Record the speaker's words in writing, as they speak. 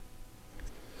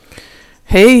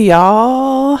Hey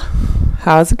y'all,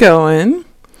 how's it going?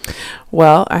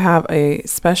 Well, I have a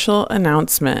special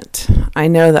announcement. I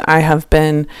know that I have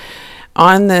been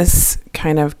on this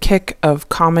kind of kick of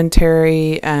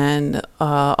commentary and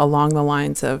along the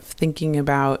lines of thinking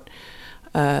about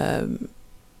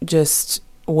just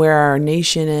where our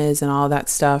nation is and all that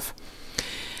stuff.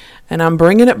 And I'm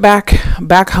bringing it back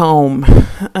home.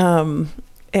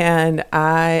 And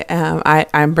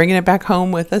I'm bringing it back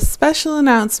home with a special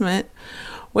announcement,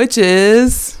 which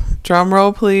is, drum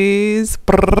roll please,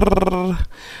 brrr,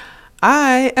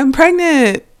 I am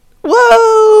pregnant.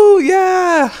 Whoa,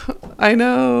 yeah, I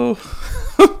know.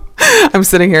 I'm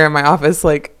sitting here in my office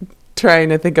like trying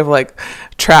to think of like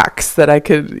tracks that I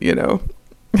could,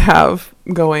 have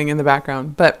going in the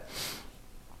background. But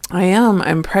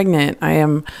I'm pregnant. I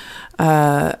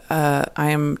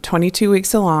am 22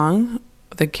 weeks along.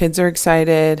 The kids are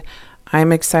excited.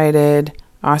 I'm excited.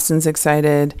 Austin's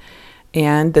excited.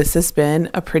 And this has been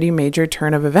a pretty major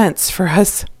turn of events for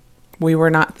us. We were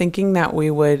not thinking that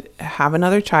we would have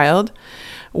another child.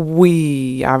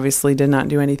 We obviously did not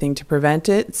do anything to prevent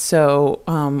it. So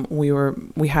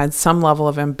we had some level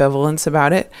of ambivalence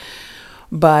about it.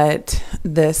 But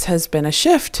this has been a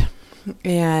shift.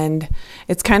 And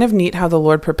it's kind of neat how the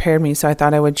Lord prepared me. So I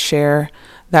thought I would share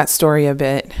that story a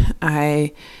bit.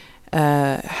 I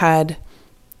had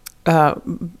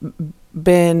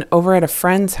been over at a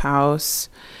friend's house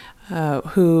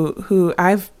who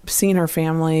I've seen her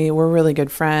family. We're really good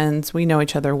friends. We know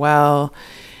each other well.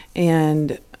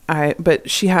 But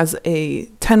she has a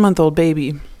 10-month-old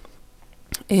baby.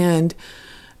 And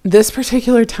this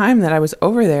particular time that I was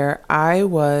over there, I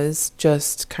was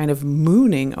just kind of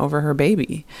mooning over her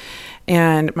baby.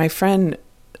 And my friend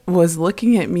was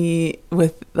looking at me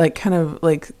with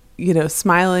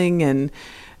smiling and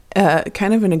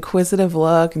kind of an inquisitive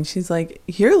look. And she's like,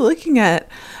 "You're looking at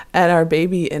our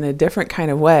baby in a different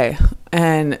kind of way."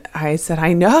 And I said,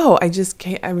 "I know, I just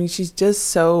can't. I mean, she's just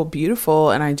so beautiful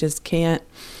and I just can't,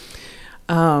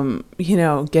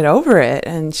 get over it."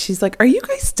 And she's like, "Are you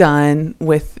guys done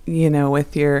with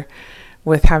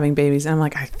having babies?" And I'm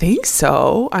like, "I think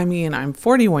so. I mean, I'm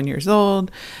 41 years old.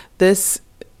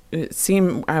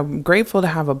 I'm grateful to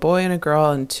have a boy and a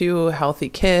girl and 2 healthy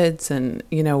kids. And,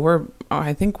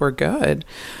 I think we're good."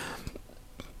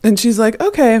 And she's like,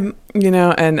 "Okay,"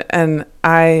 and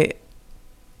I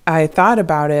thought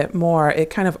about it more. It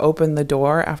kind of opened the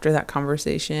door after that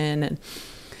conversation.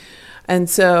 And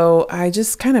so I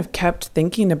just kind of kept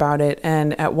thinking about it.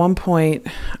 And at one point,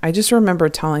 I just remember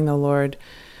telling the Lord,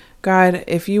 "God,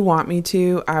 if you want me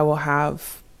to, I will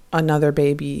have another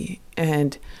baby."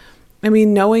 And I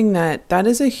mean, knowing that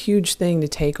is a huge thing to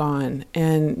take on,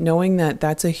 and knowing that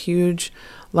that's a huge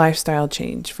lifestyle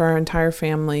change for our entire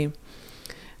family,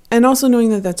 and also knowing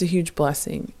that that's a huge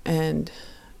blessing. And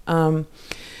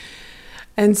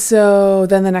so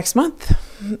then the next month,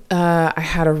 I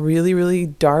had a really, really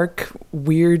dark,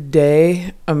 weird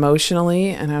day emotionally.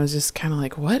 And I was just kind of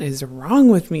like, what is wrong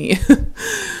with me?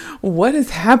 What is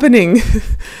Happening?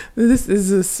 Is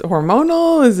this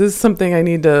hormonal? Is this something I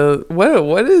need to,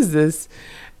 what is this?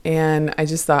 And I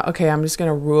just thought, okay, I'm just going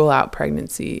to rule out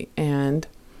pregnancy. And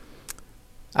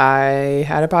I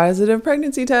had a positive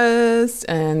pregnancy test.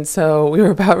 And so we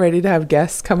were about ready to have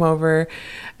guests come over,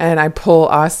 and I pull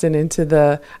Austin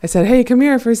I said, "Hey, come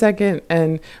here for a second,"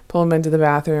 and pull him into the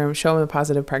bathroom, show him the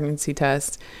positive pregnancy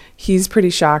test. He's pretty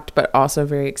shocked, but also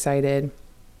very excited.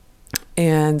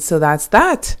 And so that's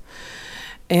that.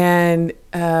 And,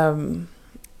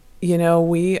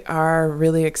 we are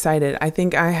really excited. I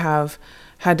think I have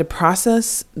had to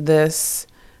process this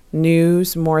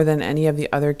news more than any of the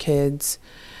other kids,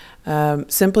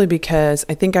 simply because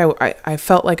I think I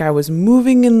felt like I was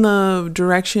moving in the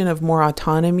direction of more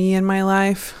autonomy in my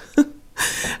life.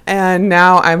 And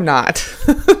now I'm not.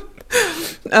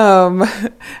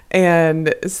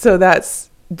 And so that's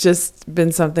just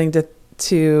been something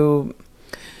to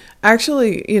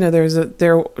actually,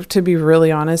 to be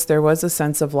really honest, there was a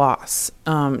sense of loss,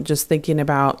 just thinking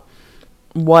about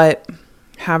what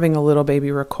having a little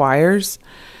baby requires.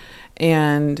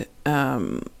 And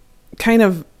kind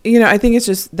of, I think it's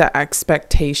just the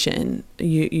expectation.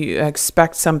 You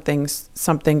expect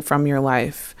something from your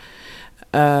life.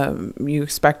 You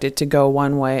expect it to go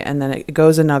one way, and then it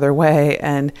goes another way,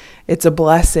 and it's a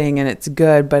blessing and it's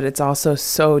good, but it's also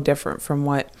so different from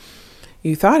what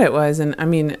you thought it was. And I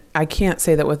mean, I can't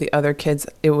say that with the other kids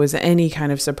it was any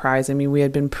kind of surprise. I mean, we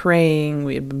had been praying,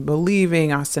 we had been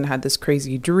believing. Austin had this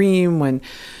crazy dream when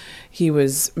he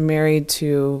was married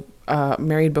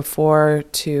before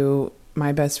to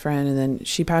my best friend, and then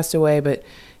she passed away, but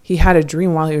he had a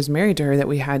dream while he was married to her that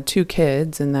we had 2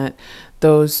 kids, and that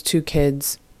those two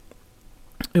kids,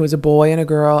 it was a boy and a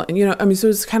girl. And, so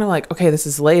it's kind of like, okay, this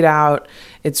is laid out.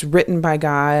 It's written by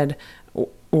God.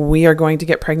 We are going to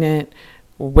get pregnant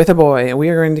with a boy. We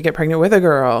are going to get pregnant with a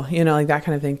girl, like that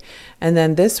kind of thing. And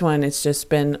then this one, it's just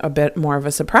been a bit more of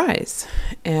a surprise.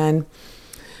 And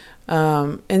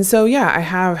so, yeah, I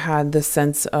have had this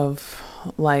sense of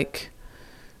like,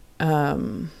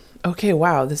 okay,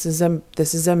 wow, this is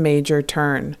a major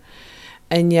turn.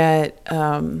 And yet,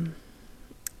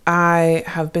 I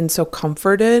have been so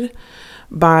comforted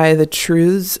by the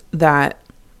truths that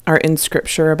are in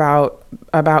Scripture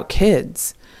about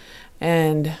kids.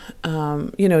 And,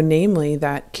 namely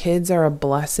that kids are a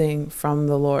blessing from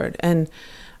the Lord. And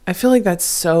I feel like that's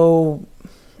so,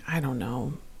 I don't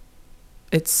know,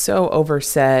 it's so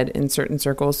oversaid in certain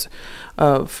circles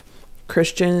of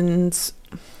Christians,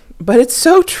 but it's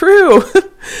so true.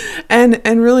 and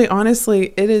really,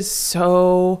 honestly, it is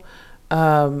so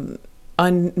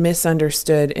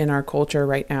misunderstood in our culture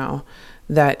right now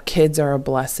that kids are a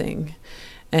blessing.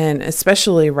 And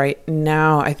especially right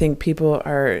now, I think people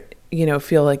are,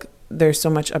 feel like there's so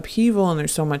much upheaval and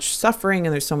there's so much suffering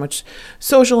and there's so much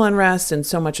social unrest and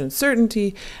so much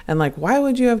uncertainty. And like, why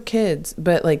would you have kids?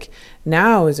 But like,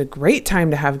 now is a great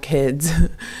time to have kids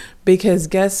because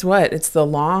guess what? It's the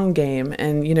long game.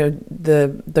 And,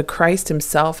 the Christ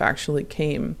himself actually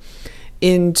came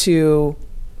into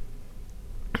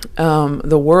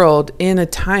the world in a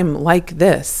time like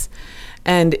this.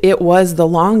 And it was the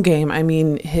long game. I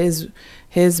mean, his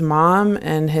mom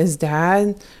and his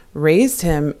dad raised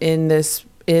him in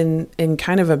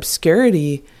kind of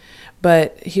obscurity,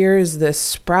 but here's this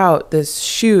sprout, this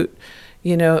shoot,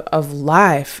 of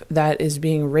life that is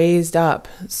being raised up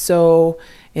so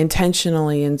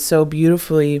intentionally and so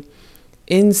beautifully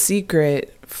in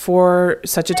secret for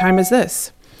such a time as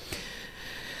this.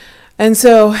 And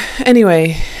so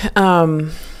anyway,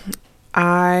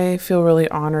 I feel really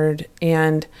honored,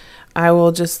 and I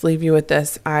will just leave you with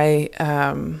this.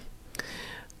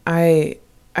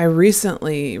 I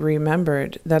recently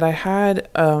remembered that I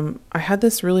had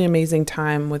this really amazing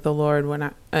time with the Lord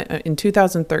when in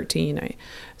 2013, I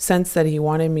sensed that he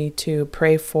wanted me to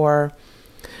pray for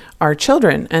our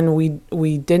children, and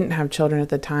we didn't have children at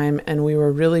the time, and we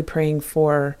were really praying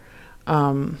for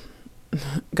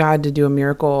God to do a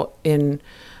miracle in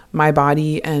my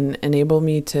body and enable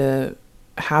me to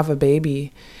have a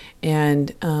baby.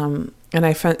 And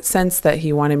I sensed that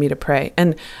he wanted me to pray.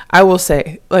 And I will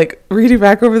say, like, reading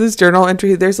back over this journal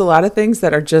entry, there's a lot of things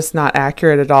that are just not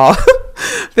accurate at all.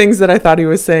 Things that I thought he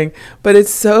was saying. But it's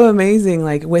so amazing,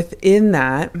 like, within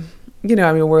that,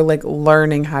 we're like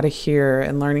learning how to hear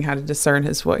and learning how to discern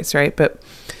his voice, right? But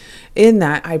in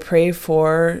that, I pray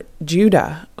for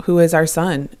Judah, who is our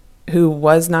son, who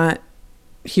was not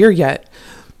here yet.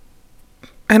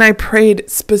 And I prayed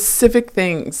specific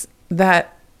things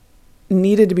that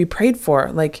needed to be prayed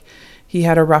for. Like, he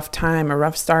had a rough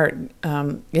start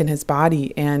in his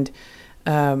body, and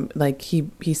like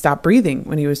he stopped breathing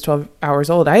when he was 12 hours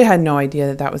old. I had no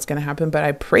idea that was going to happen, but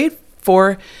I prayed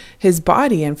for his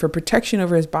body and for protection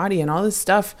over his body and all this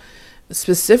stuff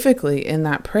specifically in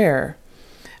that prayer.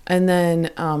 And then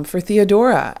for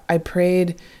Theodora, I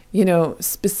prayed,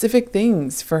 specific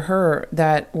things for her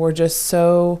that were just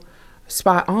so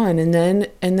spot on. And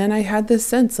then I had this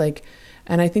sense, like,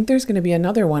 and I think there's going to be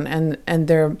another one, and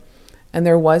there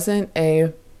wasn't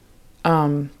a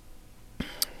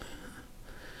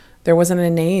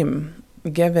name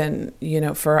given,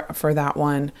 for that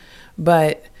one,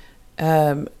 but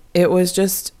it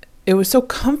was so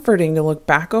comforting to look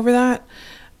back over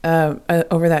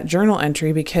that journal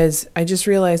entry, because I just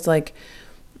realized, like,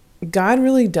 God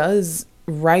really does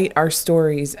write our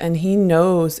stories, and he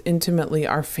knows intimately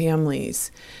our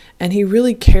families, and he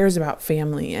really cares about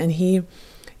family. And he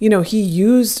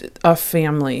used a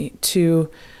family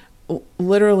to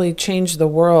literally change the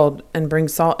world and bring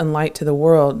salt and light to the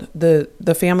world,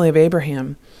 the family of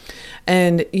Abraham.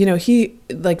 And, he,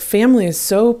 like, family is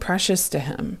so precious to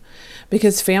him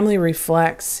because family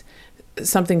reflects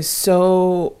something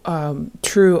so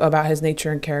true about his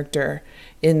nature and character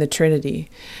in the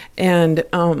Trinity. And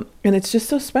it's just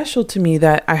so special to me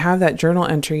that I have that journal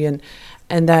entry and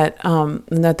that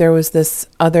there was this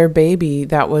other baby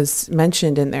that was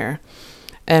mentioned in there.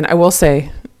 And I will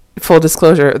say, full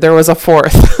disclosure, there was a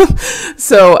fourth.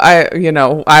 So I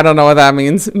don't know what that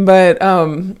means, but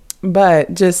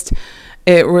just,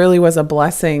 it really was a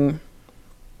blessing,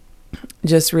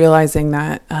 just realizing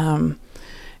that,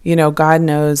 God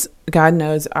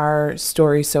knows our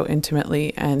story so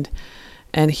intimately, and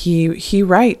he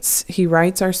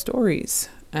writes our stories.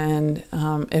 And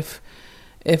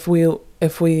if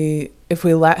we if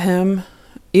we let him,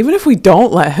 even if we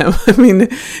don't let him, I mean,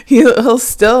 he'll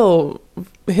still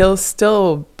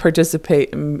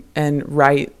participate and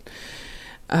write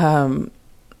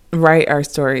our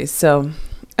stories. So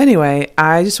anyway,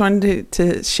 I just wanted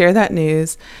to share that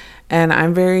news, and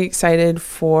I'm very excited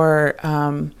for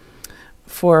Home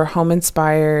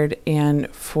Inspired and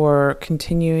for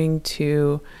continuing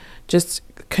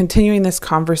this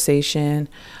conversation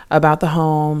about the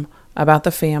home, about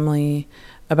the family,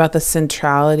 about the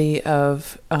centrality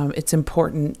of its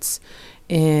importance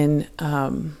in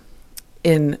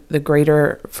the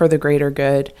greater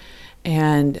good.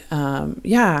 And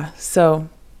so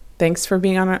thanks for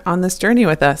being on this journey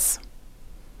with us.